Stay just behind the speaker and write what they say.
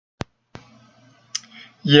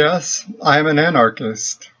Yes, I am an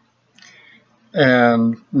anarchist.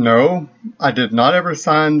 And no, I did not ever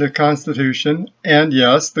sign the Constitution. And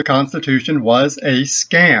yes, the Constitution was a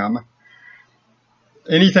scam.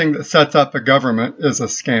 Anything that sets up a government is a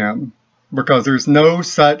scam because there's no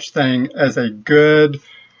such thing as a good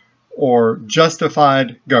or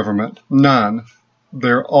justified government. None.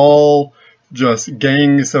 They're all just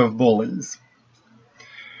gangs of bullies.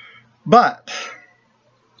 But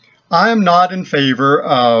I am not in favor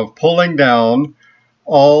of pulling down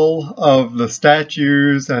all of the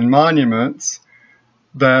statues and monuments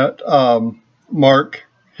that mark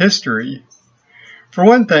history. For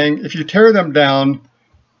one thing, if you tear them down,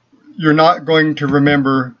 you're not going to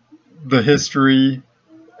remember the history,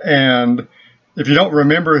 and if you don't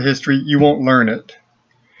remember history, you won't learn it.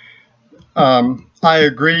 I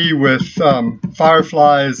agree with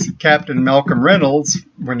Firefly's Captain Malcolm Reynolds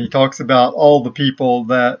when he talks about all the people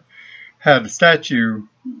that had a statue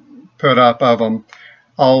put up of them.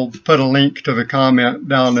 I'll put a link to the comment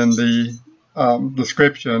down in the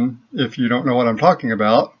description if you don't know what I'm talking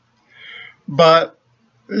about. But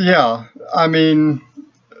yeah, I mean,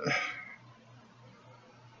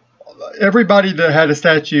 everybody that had a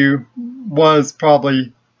statue was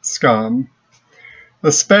probably scum,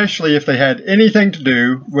 especially if they had anything to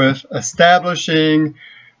do with establishing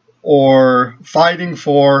or fighting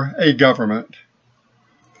for a government.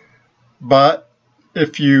 But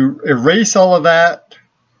if you erase all of that,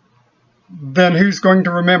 then who's going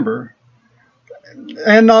to remember?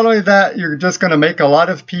 And not only that, you're just going to make a lot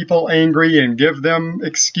of people angry and give them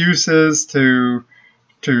excuses to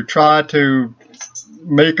try to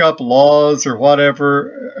make up laws or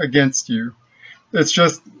whatever against you. It's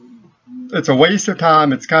a waste of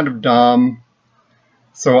time. It's kind of dumb.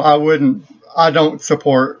 So I don't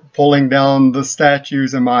support pulling down the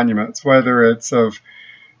statues and monuments, whether it's of,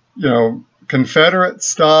 Confederate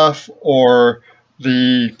stuff or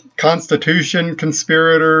the Constitution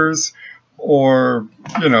conspirators or,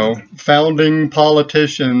 founding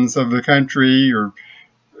politicians of the country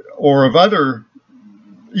or of other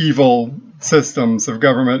evil systems of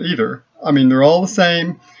government either. I mean, they're all the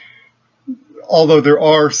same, although there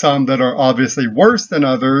are some that are obviously worse than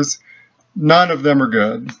others. None of them are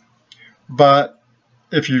good. But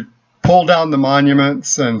if you pull down the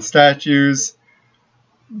monuments and statues,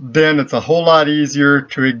 then it's a whole lot easier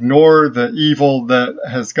to ignore the evil that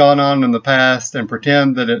has gone on in the past and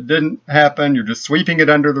pretend that it didn't happen. You're just sweeping it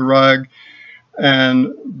under the rug,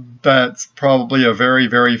 and that's probably a very,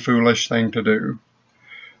 very foolish thing to do.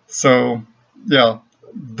 So, yeah,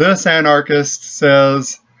 this anarchist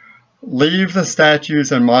says, leave the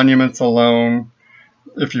statues and monuments alone.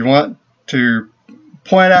 If you want to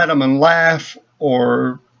point at them and laugh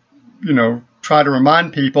or, try to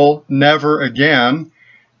remind people never again,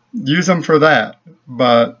 use them for that.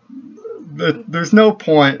 But there's no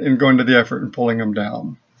point in going to the effort and pulling them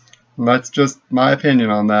down. And that's just my opinion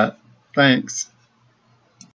on that. Thanks.